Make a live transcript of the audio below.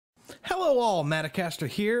Hello all, Madacaster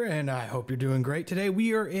here, and I hope you're doing great. Today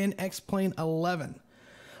we are in Xplane 11.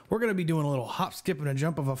 We're going to be doing a little hop, skip, and a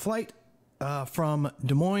jump of a flight from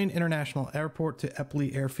Des Moines International Airport to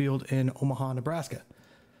Eppley Airfield in Omaha, Nebraska.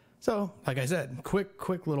 So, like I said,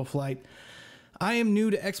 quick little flight. I am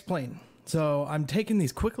new to Xplane, so I'm taking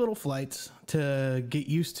these quick little flights to get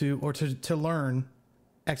used to, or to learn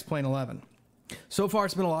Xplane 11. So far,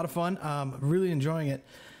 it's been a lot of fun. Really enjoying it.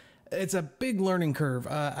 It's a big learning curve.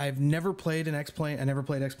 I've never played an Xplane. I never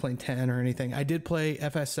played Xplane 10 or anything. I did play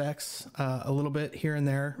FSX a little bit here and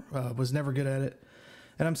there. Was never good at it.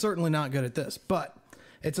 And I'm certainly not good at this. But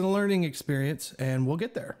it's a learning experience, and we'll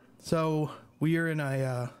get there. So we are in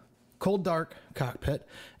a cold, dark cockpit,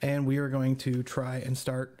 and we are going to try and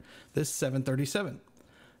start this 737.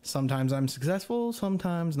 Sometimes I'm successful,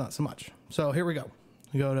 sometimes not so much. So here we go.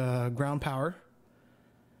 We go to ground power.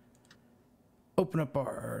 Open up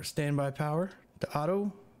our standby power to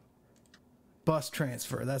auto. Bus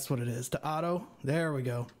transfer, that's what it is, to auto. There we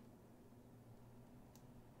go.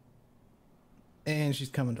 And she's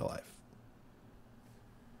coming to life.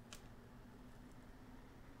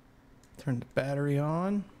 Turn the battery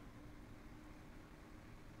on.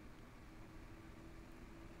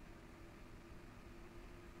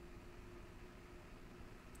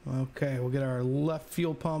 Okay, we'll get our left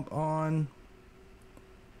fuel pump on.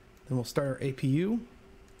 Then we'll start our APU.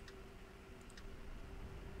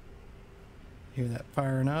 Hear that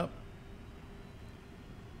firing up.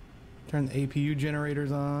 Turn the APU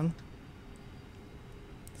generators on.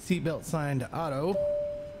 Seatbelt sign to auto.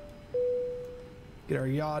 Get our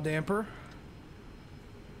yaw damper.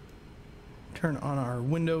 Turn on our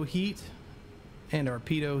window heat and our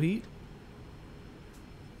pitot heat.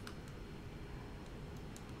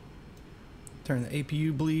 Turn the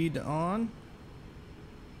APU bleed on.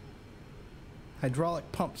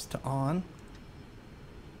 Hydraulic pumps to on.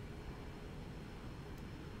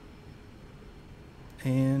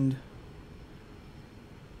 And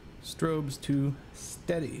strobes to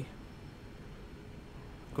steady.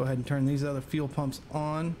 Go ahead and turn these other fuel pumps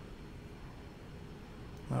on.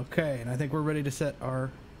 Okay, and I think we're ready to set our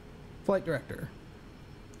flight director.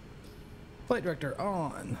 Flight director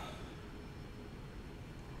on.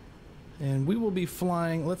 And we will be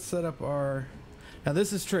flying, let's set up our, now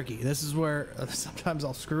this is tricky. This is where sometimes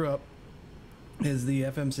I'll screw up, is the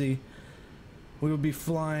FMC. We will be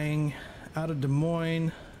flying out of Des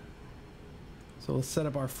Moines. So we'll set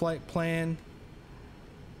up our flight plan.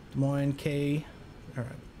 Des Moines K, all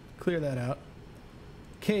right, clear that out.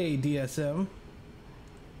 KDSM.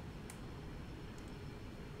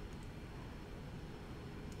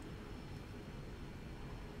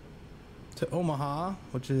 To Omaha,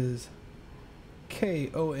 which is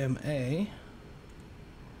KOMA.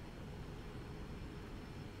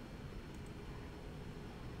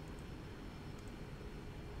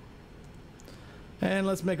 And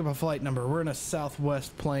let's make up a flight number. We're in a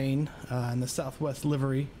Southwest plane in the Southwest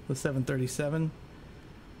livery with 737.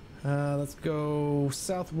 Let's go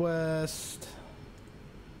Southwest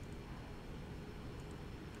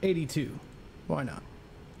 82. Why not?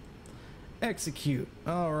 Execute.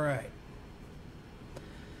 All right.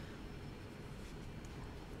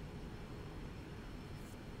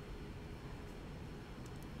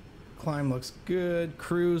 Climb looks good.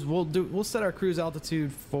 Cruise. We'll set our cruise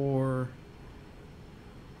altitude for,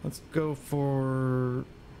 let's go for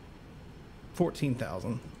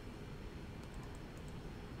 14,000.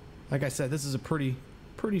 Like I said, this is a pretty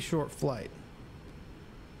short flight.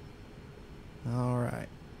 All right.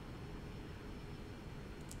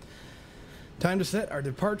 Time to set our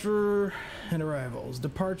departure and arrivals.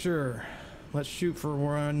 Departure. Let's shoot for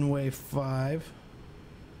runway 5.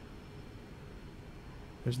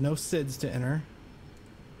 There's no SIDS to enter.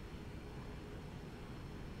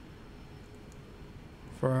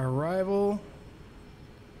 For our arrival,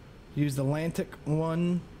 use the Atlantic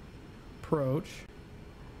 1 approach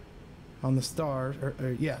on the stars,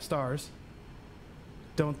 yeah, stars.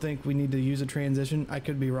 Don't think we need to use a transition. I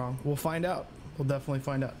could be wrong. We'll find out. We'll definitely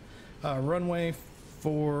find out. Runway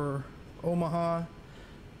for Omaha,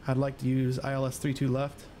 I'd like to use ILS 32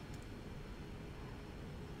 left.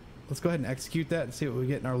 Let's go ahead and execute that and see what we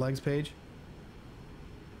get in our legs page.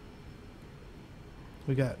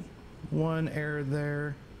 We got one error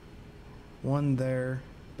there, one there,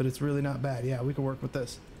 but it's really not bad. Yeah, we can work with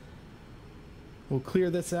this. We'll clear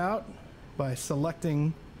this out by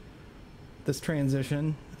selecting this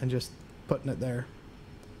transition and just putting it there.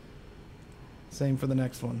 Same for the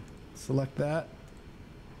next one. Select that,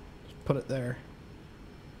 just put it there.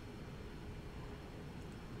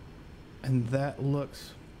 And that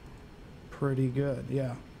looks pretty good,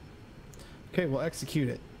 yeah. Okay, we'll execute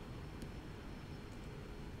it.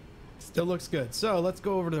 Still looks good. So let's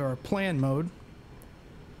go over to our plan mode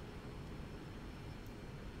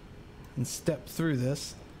and step through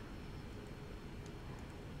this.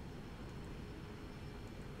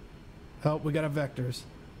 Oh, we got our vectors.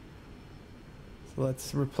 So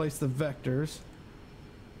let's replace the vectors.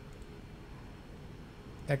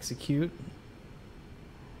 Execute.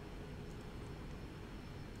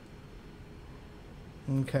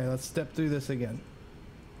 Okay, let's step through this again.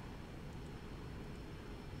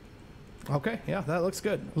 Okay, yeah, that looks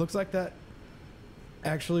good. Looks like that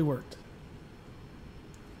actually worked.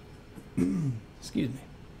 Excuse me.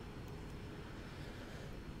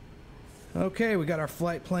 Okay, we got our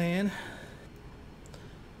flight plan.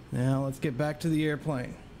 Now let's get back to the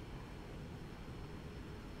airplane.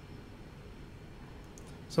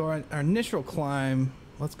 So our initial climb,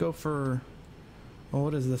 let's go for, well,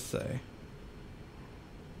 what does this say?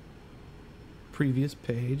 Previous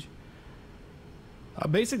page.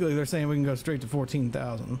 Basically, they're saying we can go straight to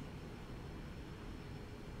 14,000.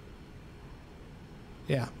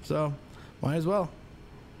 Yeah, so might as well.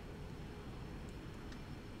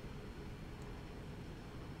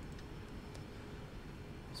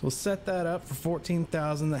 So we'll set that up for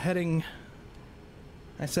 14,000. The heading,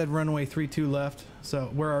 I said runway 32 left, so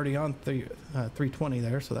we're already on 320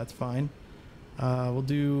 there, so that's fine. We'll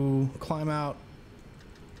do climb out,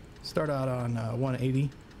 start out on 180.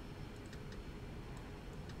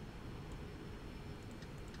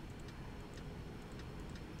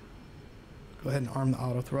 Go ahead and arm the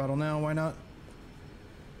auto throttle now, why not?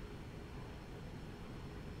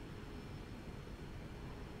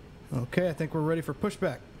 Okay, I think we're ready for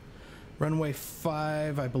pushback. Runway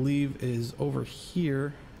 5, I believe, is over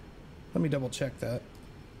here. Let me double check that.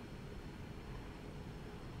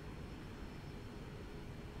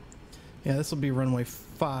 Yeah, this will be runway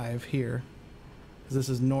 5 here, because this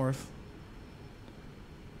is north.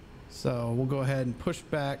 So we'll go ahead and push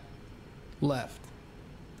back left.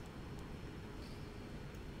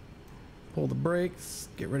 Pull the brakes,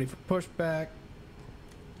 get ready for pushback.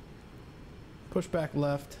 Pushback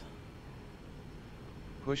left.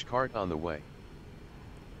 Push cart on the way.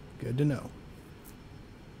 Good to know.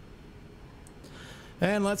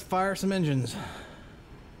 And let's fire some engines.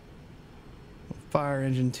 Fire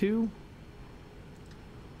engine 2.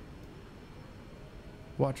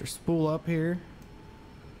 Watch her spool up here.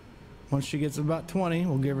 Once she gets about 20,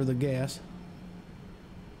 we'll give her the gas.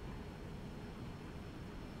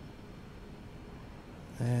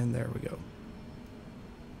 And there we go.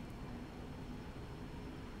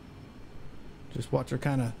 Just watch her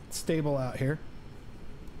kind of stable out here.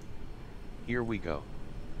 Here we go.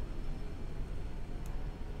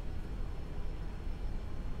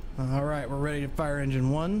 All right, we're ready to fire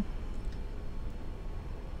engine 1.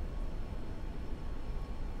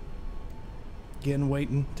 Again,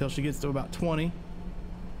 waiting till she gets to about 20.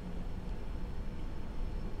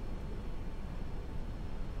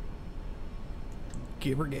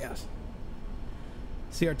 Give her gas.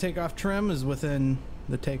 See, our takeoff trim is within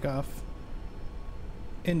the takeoff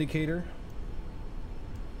indicator.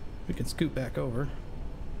 We can scoot back over.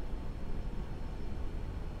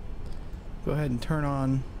 Go ahead and turn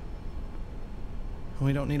on.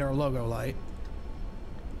 We don't need our logo light.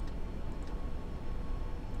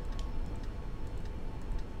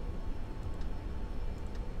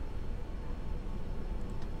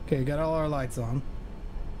 Okay, got all our lights on.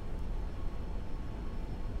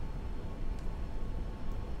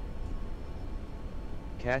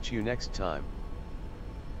 Catch you next time.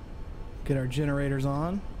 Get our generators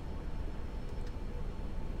on.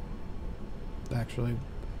 Actually,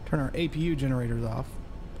 turn our APU generators off.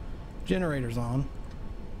 Generators on.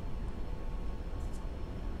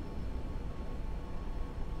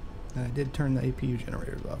 And I did turn the APU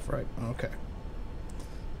generators off, right? Okay.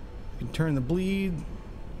 You can turn the bleed.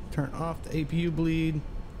 Turn off the APU bleed.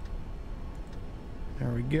 There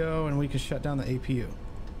we go, and we can shut down the APU.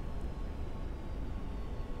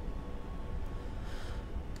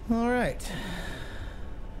 All right.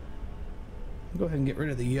 Go ahead and get rid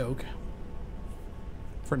of the yoke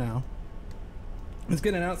for now. Let's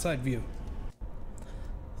get an outside view.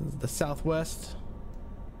 This is the Southwest.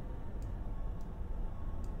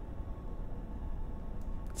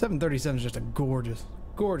 737 is just a gorgeous,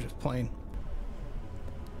 gorgeous plane.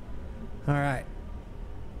 All right.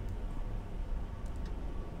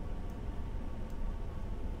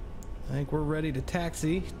 I think we're ready to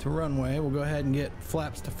taxi to runway. We'll go ahead and get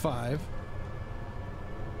flaps to 5.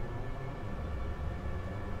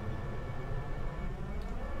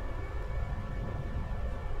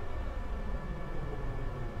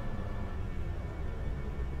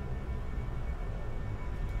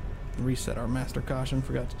 reset our master caution.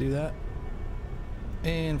 Forgot to do that.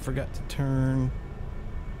 And forgot to turn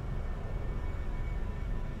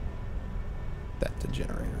that to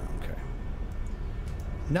generator. Okay.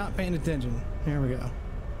 Not paying attention. Here we go.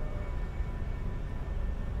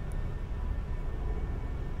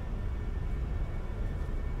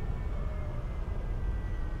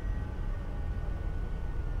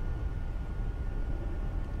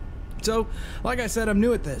 So, like I said, I'm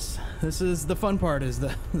new at this. This is the fun part, is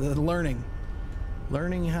the learning.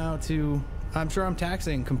 Learning how to... I'm sure I'm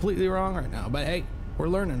taxing completely wrong right now, but hey, we're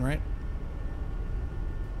learning, right?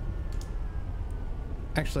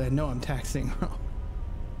 Actually, I know I'm taxing wrong.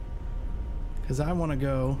 Because I want to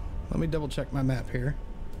go... Let me double check my map here.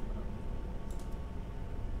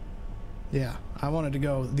 Yeah, I wanted to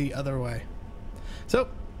go the other way. So,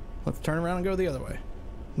 let's turn around and go the other way.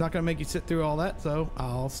 Not going to make you sit through all that, so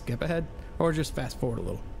I'll skip ahead or just fast forward a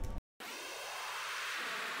little.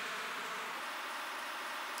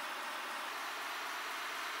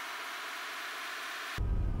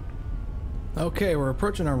 Okay, we're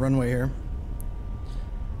approaching our runway here.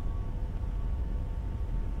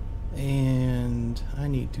 And I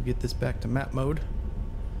need to get this back to map mode.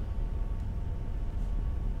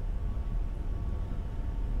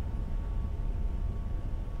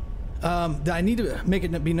 I need to make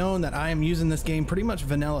it be known that I am using this game pretty much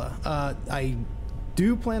vanilla. I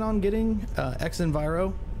do plan on getting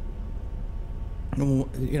Xenviro,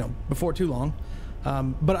 you know, before too long.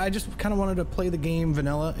 But I just kind of wanted to play the game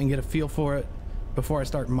vanilla and get a feel for it before I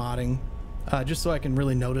start modding, just so I can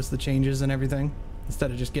really notice the changes and everything,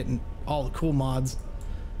 instead of just getting all the cool mods,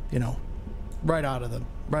 you know, right out of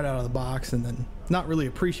the box and then not really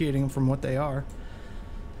appreciating them from what they are.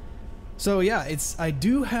 So yeah, I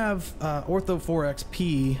do have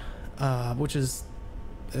Ortho4XP, which is,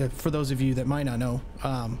 for those of you that might not know,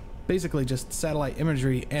 basically just satellite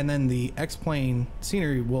imagery, and then the Xplane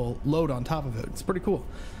scenery will load on top of it. It's pretty cool.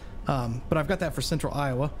 But I've got that for Central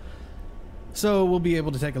Iowa, so we'll be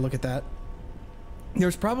able to take a look at that.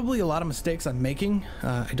 There's probably a lot of mistakes I'm making.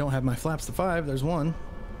 I don't have my flaps to 5. There's one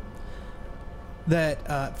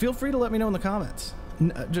that feel free to let me know in the comments.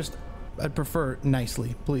 I'd prefer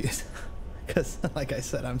nicely, please. Because, like I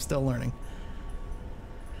said, I'm still learning.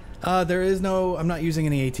 I'm not using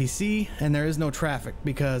any ATC, and there is no traffic,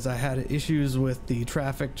 because I had issues with the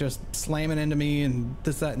traffic just slamming into me and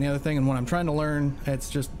this, that, and the other thing. And when I'm trying to learn, it's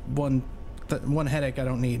just one headache I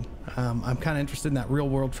don't need. I'm kind of interested in that real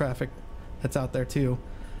world traffic that's out there too,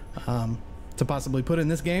 to possibly put in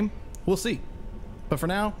this game. We'll see. But for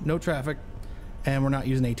now, no traffic, and we're not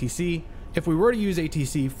using ATC. If we were to use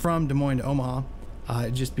ATC from Des Moines to Omaha,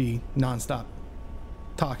 it'd just be non-stop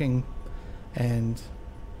talking, and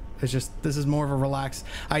it's just, this is more of a relax.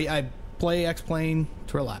 I play Xplane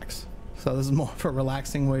to relax, so this is more of a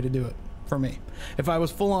relaxing way to do it for me. If I was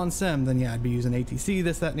full on sim, then yeah, I'd be using ATC,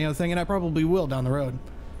 this, that, and the other thing, and I probably will down the road.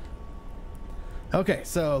 Okay,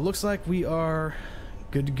 so it looks like we are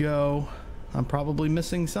good to go. I'm probably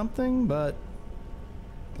missing something, but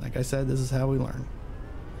like I said, this is how we learn.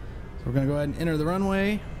 So we're gonna go ahead and enter the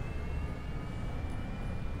runway.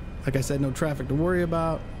 Like I said, no traffic to worry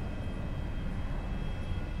about.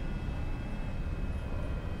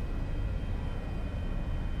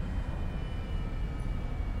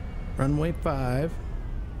 Runway 5.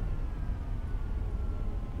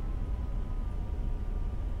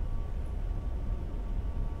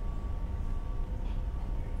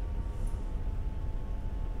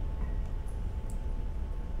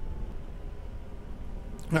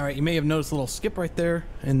 All right, you may have noticed a little skip right there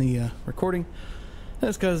in the recording.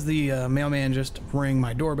 That's because the mailman just rang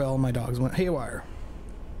my doorbell and my dogs went haywire.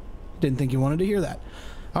 Didn't think you wanted to hear that.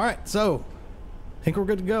 All right, so I think we're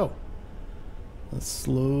good to go. Let's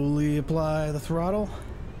slowly apply the throttle.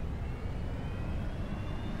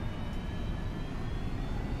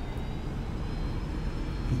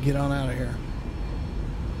 Get on out of here.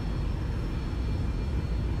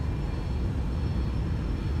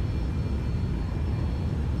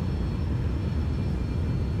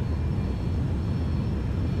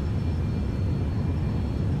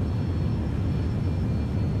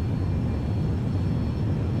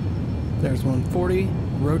 There's 140,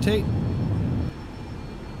 rotate.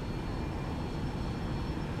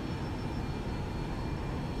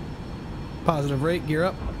 Positive rate, gear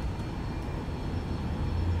up.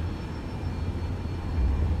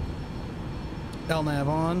 LNAV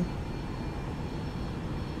on.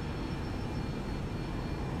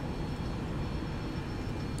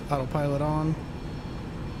 Autopilot on.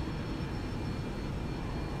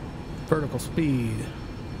 Vertical speed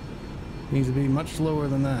needs to be much lower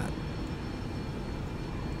than that.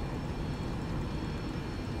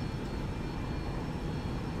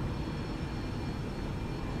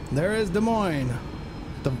 there is Des Moines,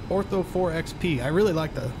 the Ortho4XP. I really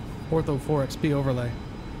like the Ortho4XP overlay.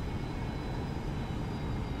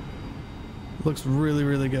 Looks really,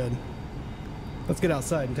 really good. Let's get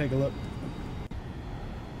outside and take a look.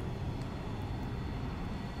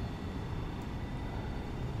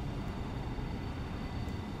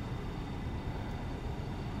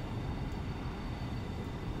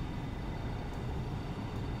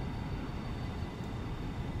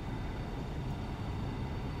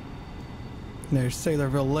 There's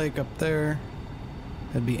Saylorville Lake up there.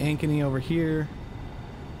 That'd be Ankeny over here.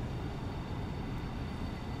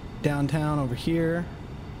 Downtown over here.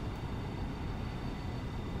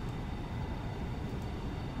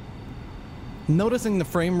 Noticing the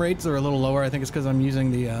frame rates are a little lower. I think it's because I'm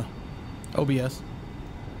using the OBS.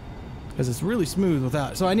 Because it's really smooth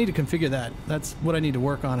without. So I need to configure that. That's what I need to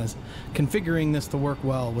work on, is configuring this to work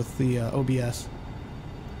well with the OBS.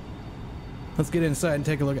 Let's get inside and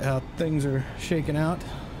take a look at how things are shaking out.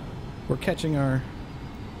 We're catching our...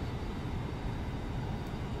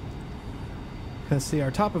 Let's see,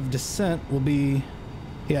 our top of descent will be,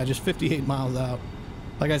 yeah, just 58 miles out.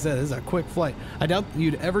 Like I said, this is a quick flight. I doubt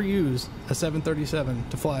you'd ever use a 737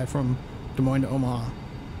 to fly from Des Moines to Omaha.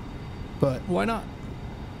 But why not?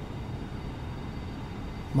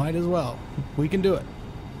 Might as well. We can do it.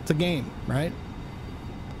 It's a game, right?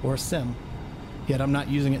 Or a sim. Yet I'm not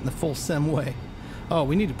using it in the full sim way. Oh,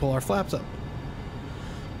 we need to pull our flaps up.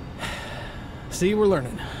 See, we're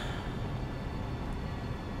learning.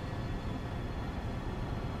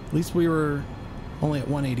 At least we were only at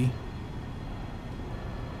 180.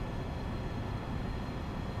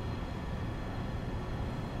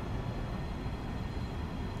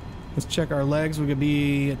 Let's check our legs. We could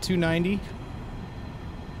be at 290. It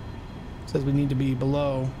says we need to be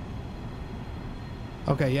below.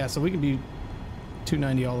 Okay, yeah, so we can be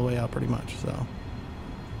 290 all the way out pretty much, so.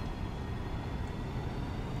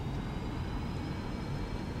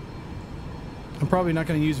 I'm probably not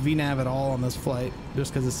going to use VNAV at all on this flight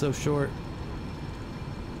just because it's so short.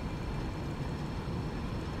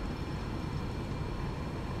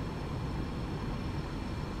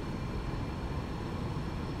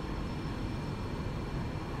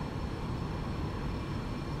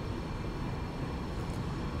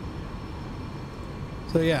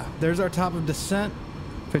 So yeah, there's our top of descent,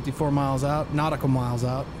 54 miles out, nautical miles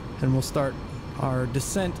out, and we'll start our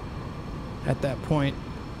descent at that point.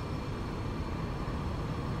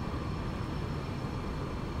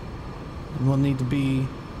 And we'll need to be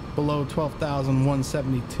below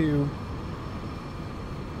 12,172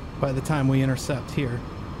 by the time we intercept here,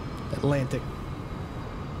 Atlantic.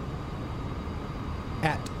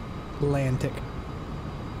 Atlantic.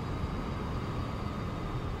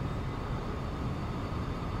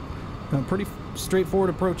 A pretty straightforward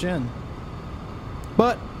approach in,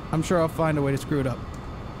 but I'm sure I'll find a way to screw it up.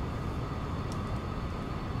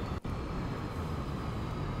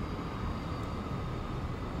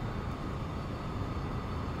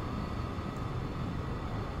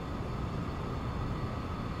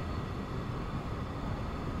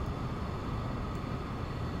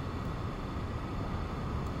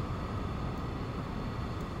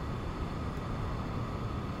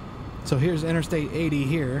 So here's Interstate 80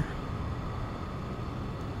 here.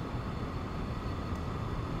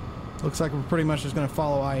 Looks like we're pretty much just going to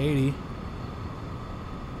follow I-80,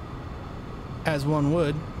 as one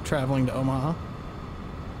would, traveling to Omaha.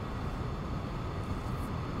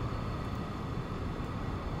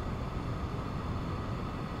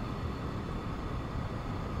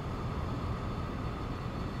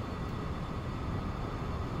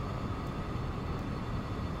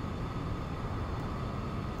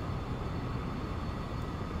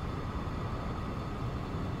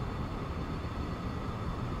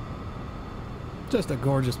 Just a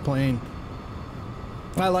gorgeous plane.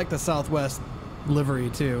 I like the Southwest livery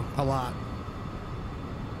too, a lot.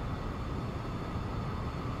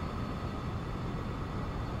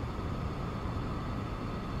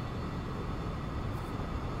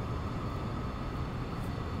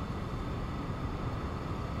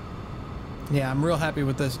 Yeah, I'm real happy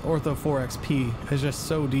with this Ortho4XP. It's just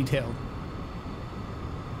so detailed.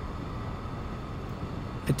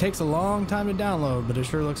 It takes a long time to download, but it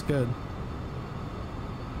sure looks good.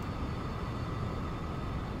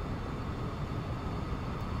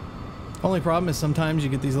 Only problem is sometimes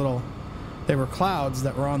you get these little, they were clouds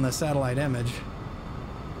that were on the satellite image.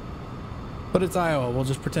 But it's Iowa, we'll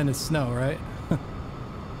just pretend it's snow, right?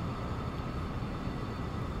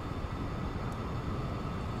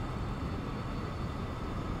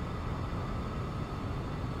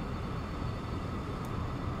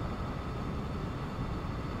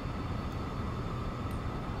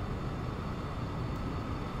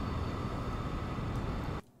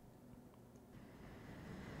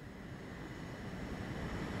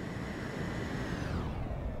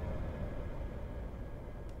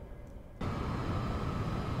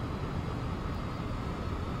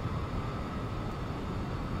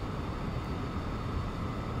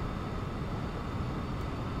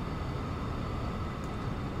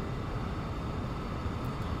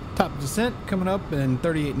 Top of descent coming up in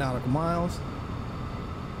 38 nautical miles.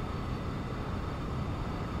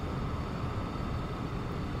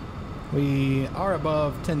 We are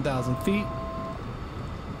above 10,000 feet.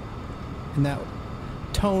 And that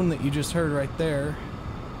tone that you just heard right there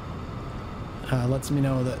lets me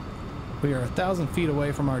know that we are 1,000 feet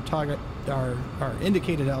away from our target, our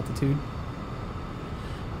indicated altitude.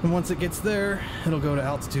 And once it gets there, it'll go to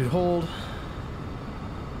altitude hold.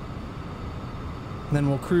 And then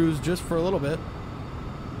we'll cruise just for a little bit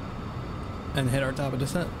and hit our top of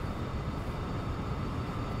descent.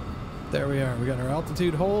 There we are. We got our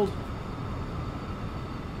altitude hold.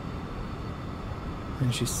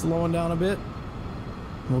 And she's slowing down a bit.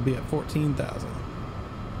 We'll be at 14,000.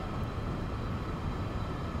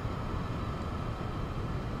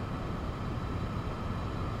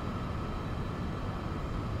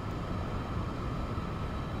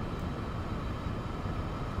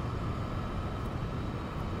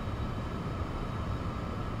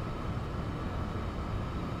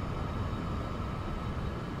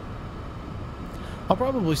 I'll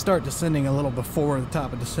probably start descending a little before the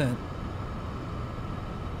top of descent.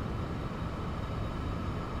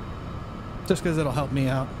 Just because it'll help me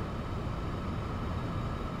out.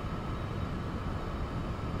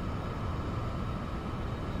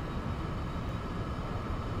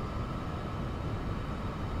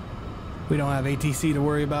 We don't have ATC to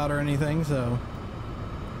worry about or anything, so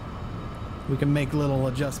we can make little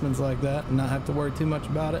adjustments like that and not have to worry too much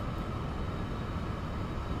about it.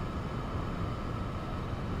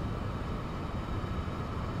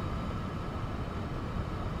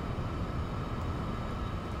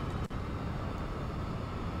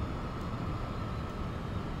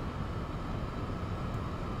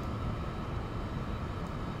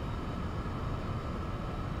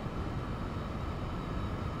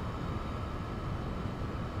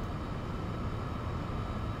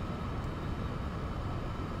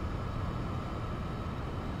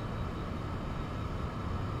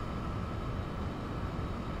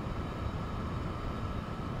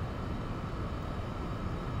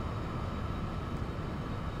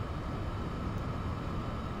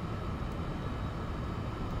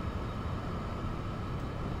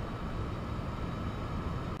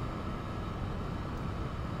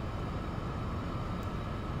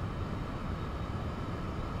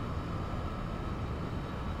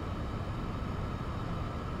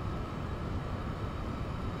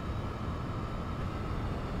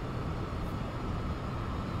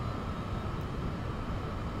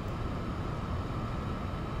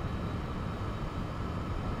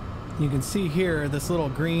 You can see here this little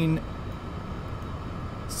green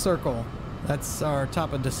circle. That's our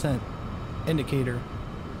top of descent indicator.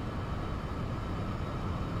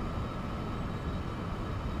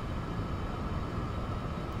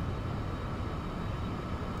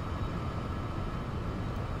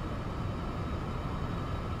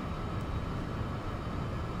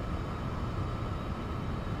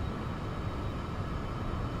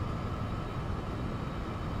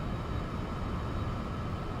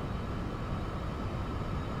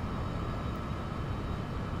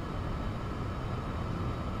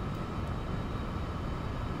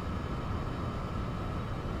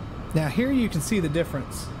 Now here you can see the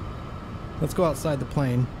difference. Let's go outside the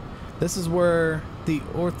plane. This is where the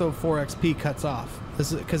Ortho4XP cuts off.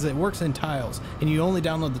 This is because it works in tiles, and you only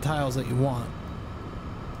download the tiles that you want.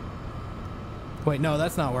 Wait, no,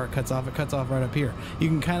 that's not where it cuts off. It cuts off right up here. You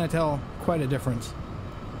can kind of tell quite a difference.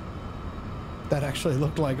 That actually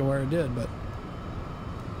looked like where it did, but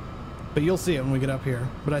you'll see it when we get up here.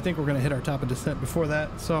 But I think we're going to hit our top of descent before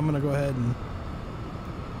that, so I'm going to go ahead and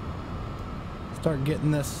start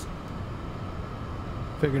getting this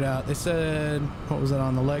figured out. They said, what was it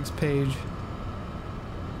on the legs page?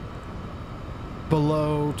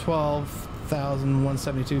 Below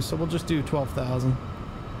 12,172, so we'll just do 12,000.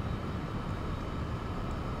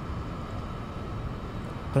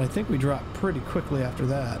 But I think we drop pretty quickly after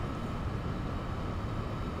that.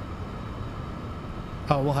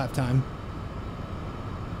 Oh, we'll have time.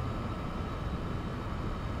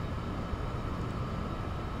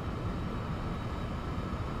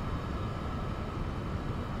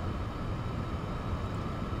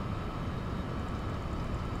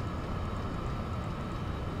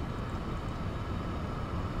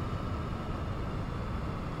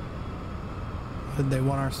 They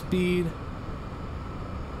want our speed.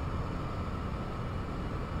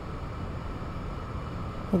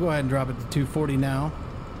 We'll go ahead and drop it to 240 now.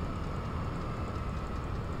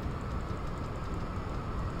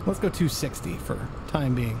 Let's go 260 for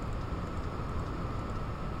time being.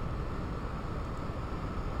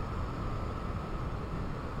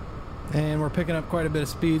 And we're picking up quite a bit of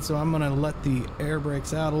speed, so I'm going to let the air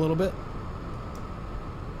brakes out a little bit.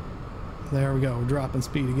 There we go, we're dropping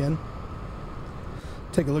speed again.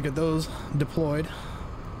 Take a look at those deployed.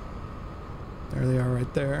 There they are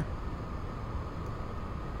right there.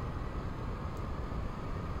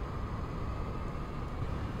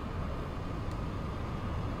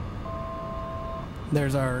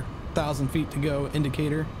 There's our 1,000 feet to go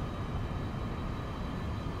indicator.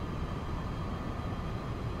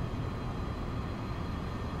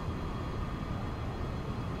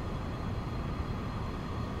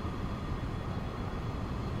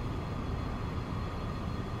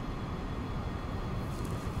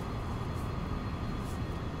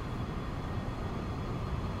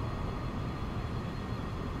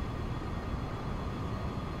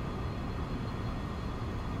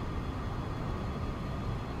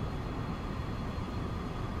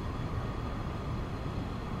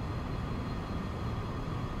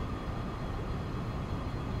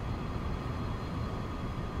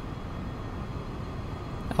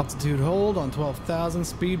 Altitude hold on 12,000.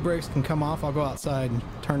 Speed brakes can come off. I'll go outside and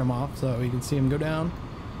turn them off so you can see them go down.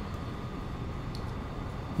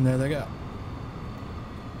 And there they go.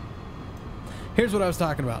 Here's what I was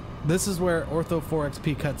talking about. This is where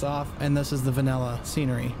Ortho4XP cuts off, and this is the vanilla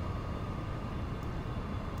scenery.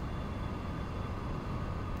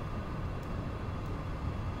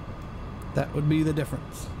 That would be the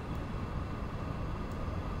difference.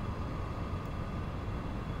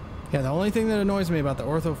 Yeah, the only thing that annoys me about the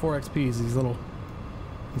Ortho4XP is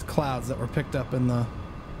these clouds that were picked up in the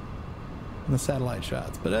satellite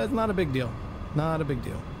shots. But it's not a big deal. Not a big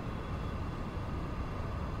deal.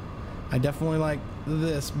 I definitely like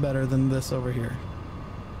this better than this over here.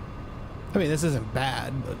 I mean, this isn't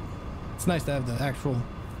bad, but it's nice to have the actual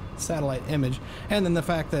satellite image. And then the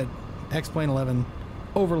fact that Xplane 11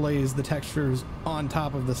 overlays the textures on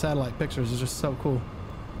top of the satellite pictures is just so cool.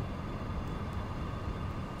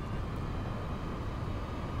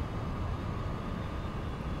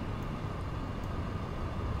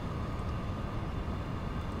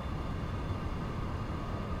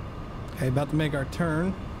 Okay, about to make our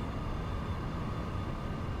turn.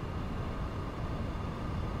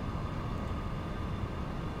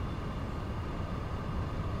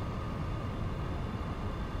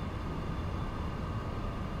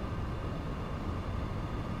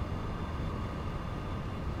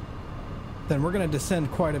 Then we're going to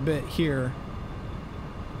descend quite a bit here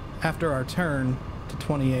after our turn to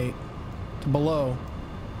 28, to below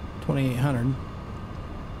 2,800.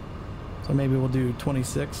 So maybe we'll do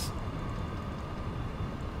 26.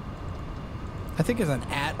 I think it's an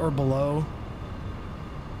at or below,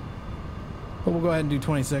 but we'll go ahead and do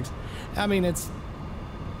 26. I mean, it's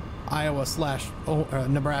Iowa slash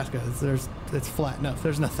Nebraska. It's flat enough.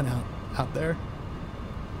 There's nothing out there.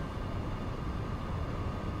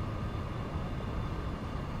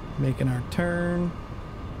 Making our turn.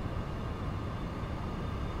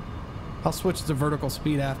 I'll switch to vertical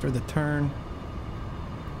speed after the turn.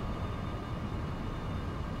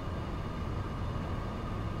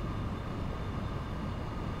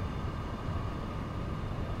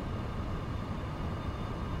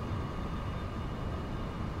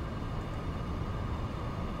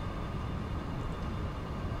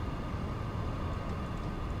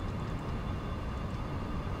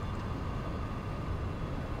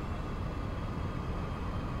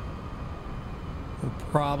 We'll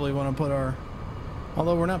probably want to put our,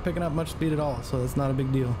 although we're not picking up much speed at all, so that's not a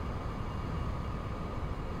big deal.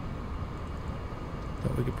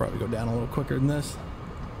 But we could probably go down a little quicker than this.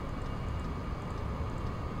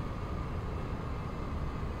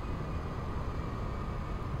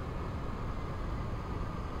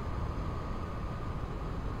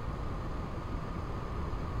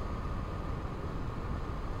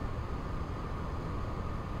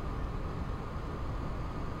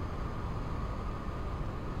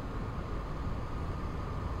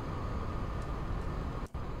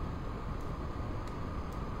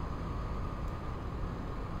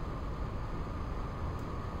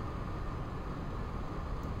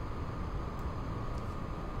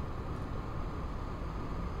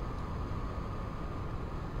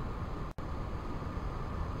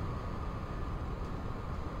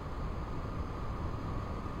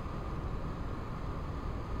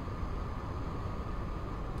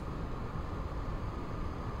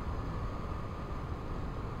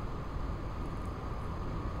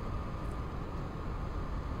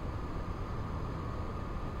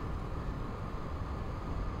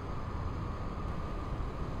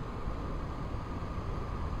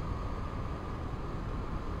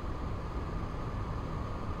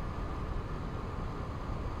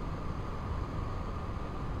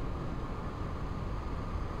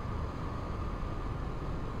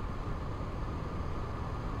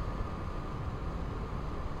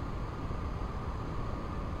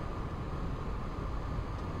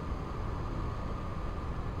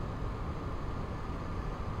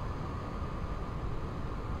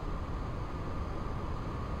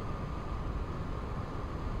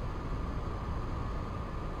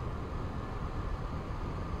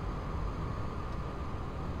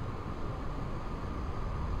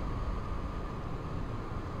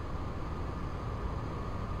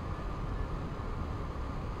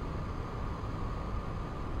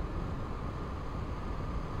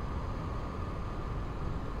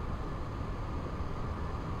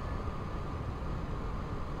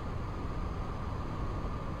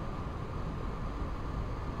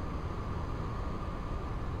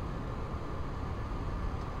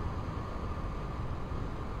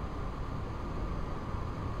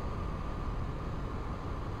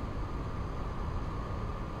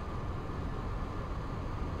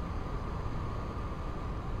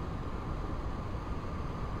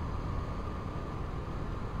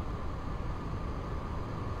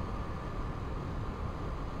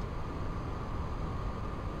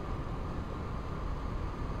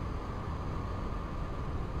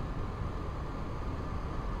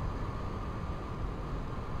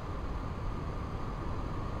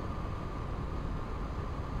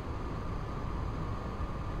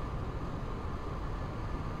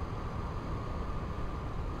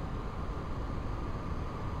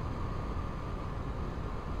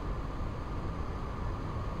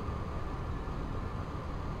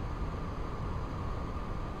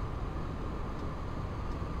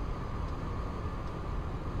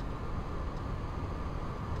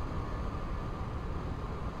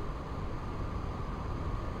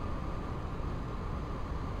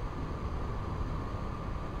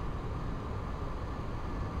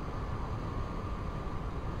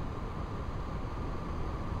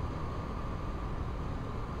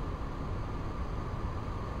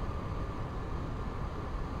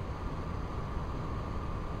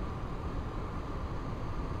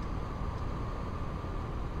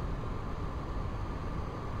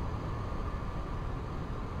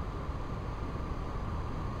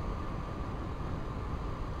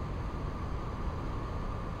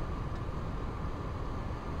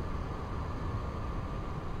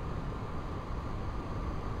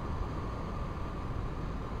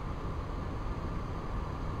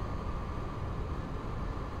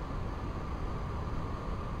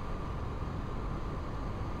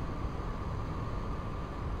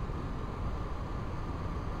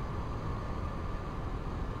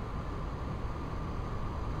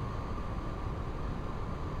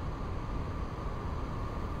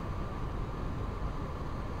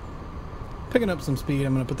 Picking up some speed.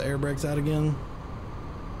 I'm going to put the air brakes out again.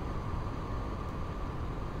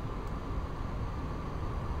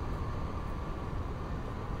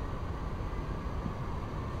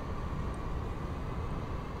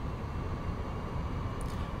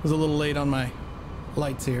 Was a little late on my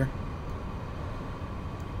lights here.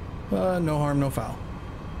 No harm, no foul.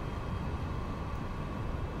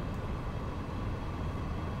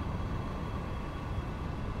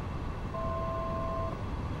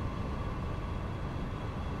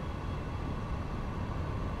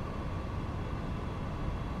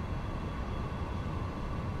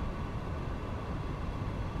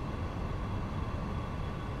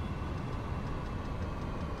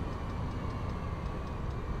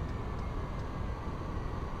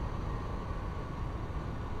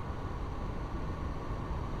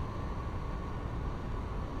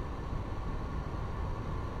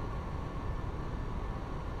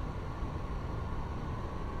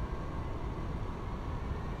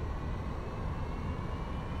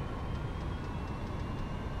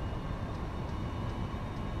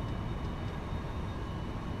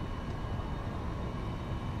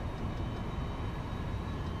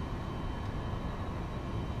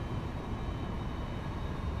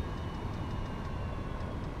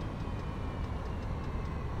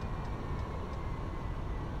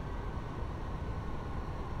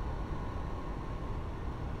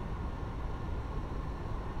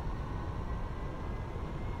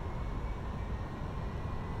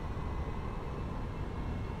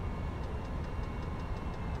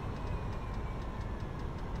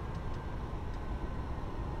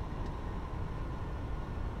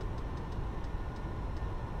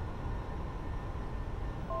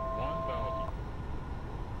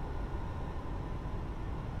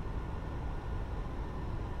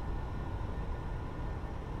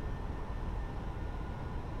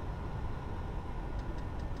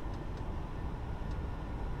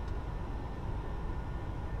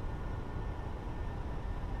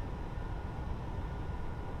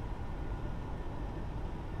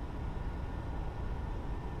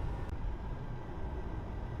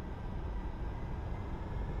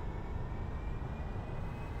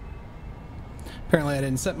 Apparently I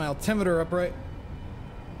didn't set my altimeter up right.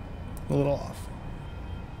 A little off.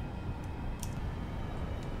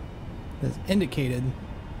 It's indicated.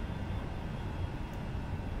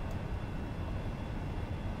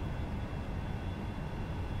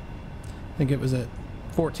 I think it was at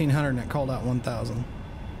 1400 and it called out 1000.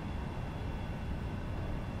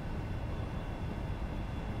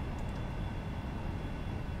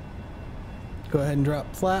 Go ahead and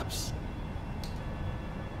drop flaps.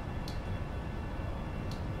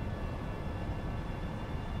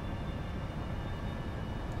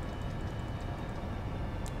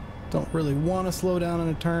 Don't really want to slow down in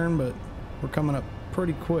a turn, but we're coming up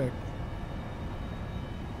pretty quick.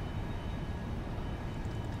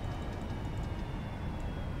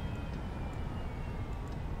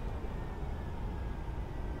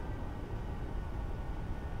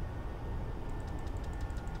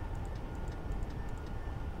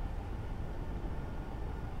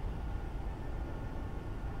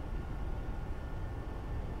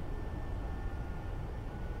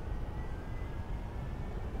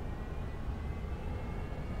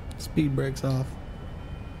 Speed brakes off.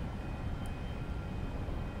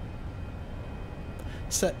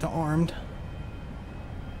 Set to armed.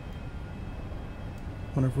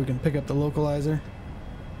 Wonder if we can pick up the localizer.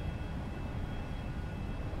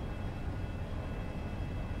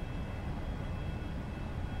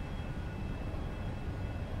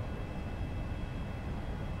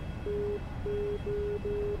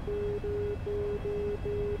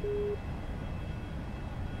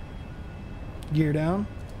 Gear down.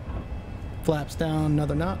 Flaps down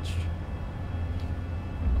another notch.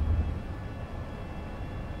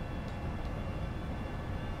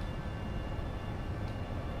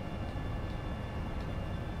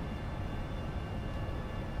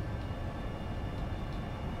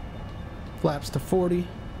 Flaps to 40.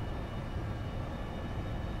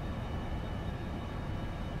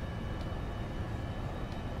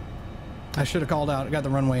 I should have called out. I got the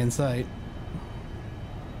runway in sight.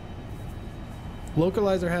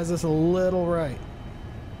 Localizer has this a little right.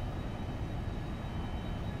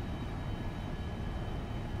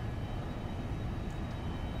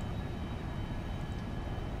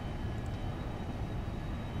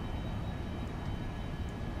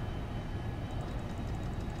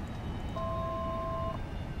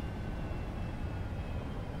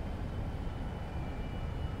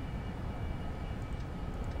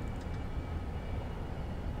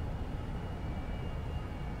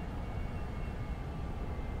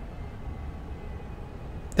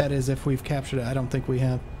 That is, if we've captured it. I don't think we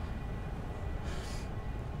have.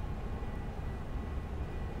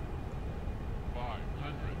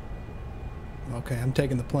 Okay, I'm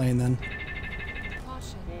taking the plane then.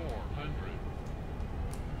 Caution. 400.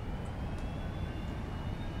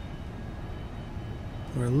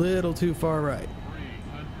 We're a little too far right.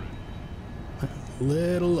 300. A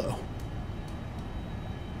little low.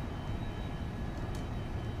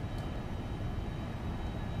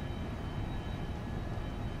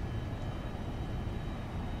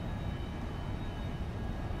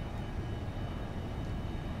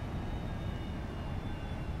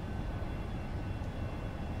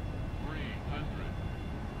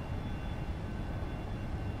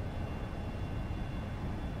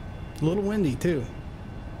 A little windy too.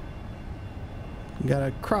 Got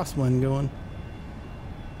a crosswind going.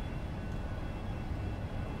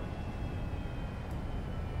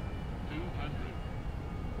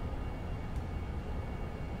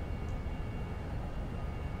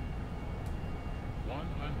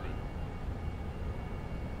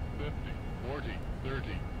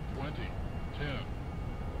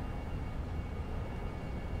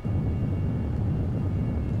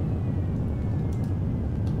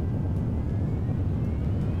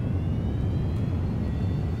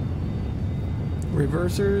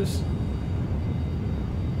 Reversers.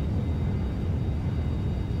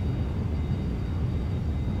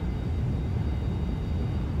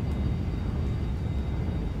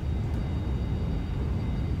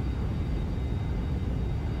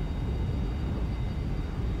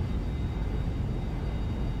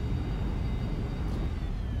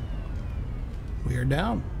 We are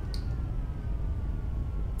down.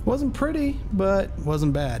 Wasn't pretty, but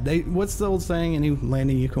wasn't bad. What's the old saying? Any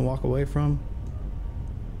landing you can walk away from?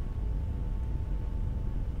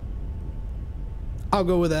 I'll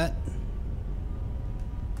go with that.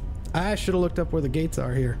 I should have looked up where the gates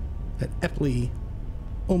are here at Xplane,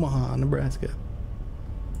 Omaha, Nebraska.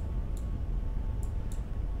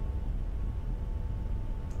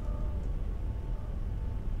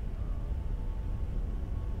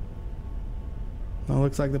 Well,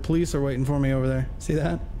 looks like the police are waiting for me over there. See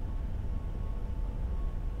that?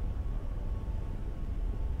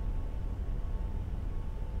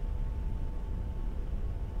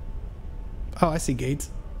 Oh, I see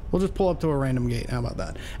gates. We'll just pull up to a random gate. How about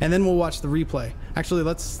that? And then we'll watch the replay. Actually,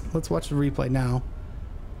 let's watch the replay now.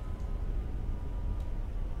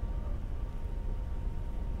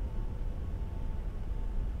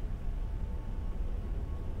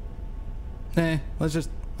 Let's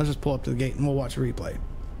just pull up to the gate and we'll watch the replay.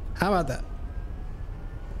 How about that?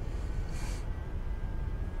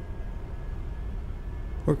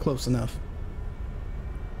 We're close enough.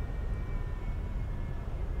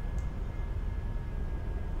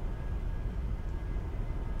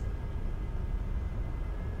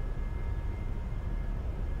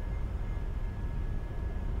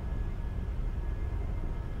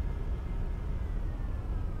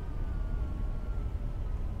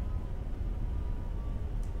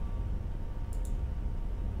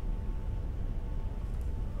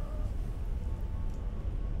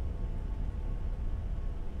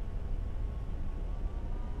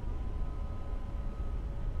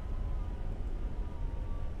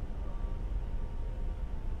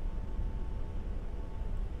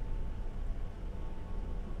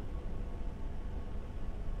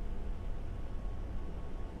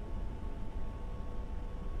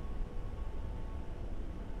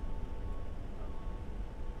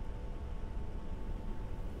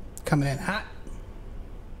 Coming in hot.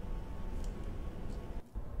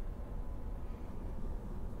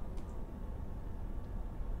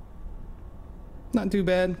 Not too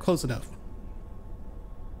bad. Close enough.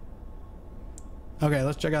 Okay,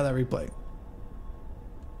 let's check out that replay.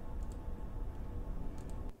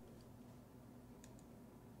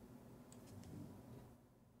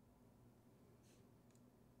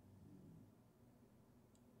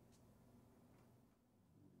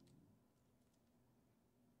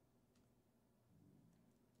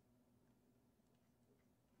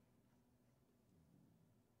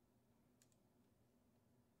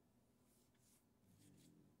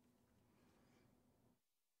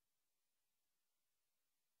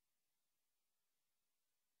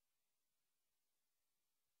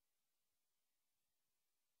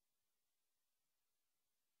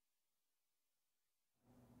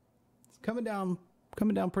 Coming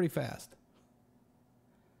down pretty fast.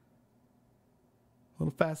 A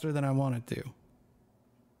little faster than I wanted to.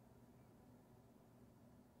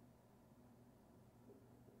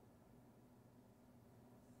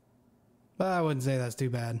 But I wouldn't say that's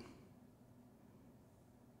too bad.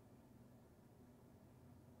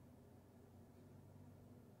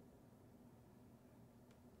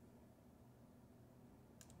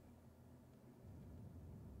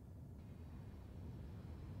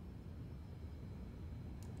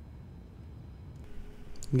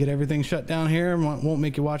 get everything shut down here and won't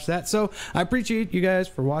make you watch that. So I appreciate you guys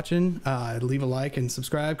for watching. Leave a like and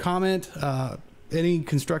subscribe, comment. Any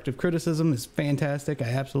constructive criticism is fantastic. I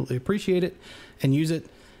absolutely appreciate it and use it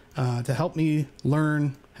to help me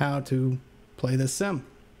learn how to play this sim.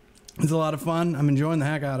 It's a lot of fun. I'm enjoying the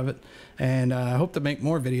heck out of it, and I hope to make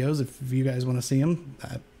more videos if you guys want to see them.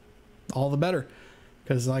 All the better,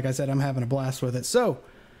 because like I said, I'm having a blast with it. So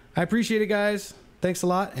I appreciate it, guys. Thanks a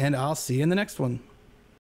lot, and I'll see you in the next one.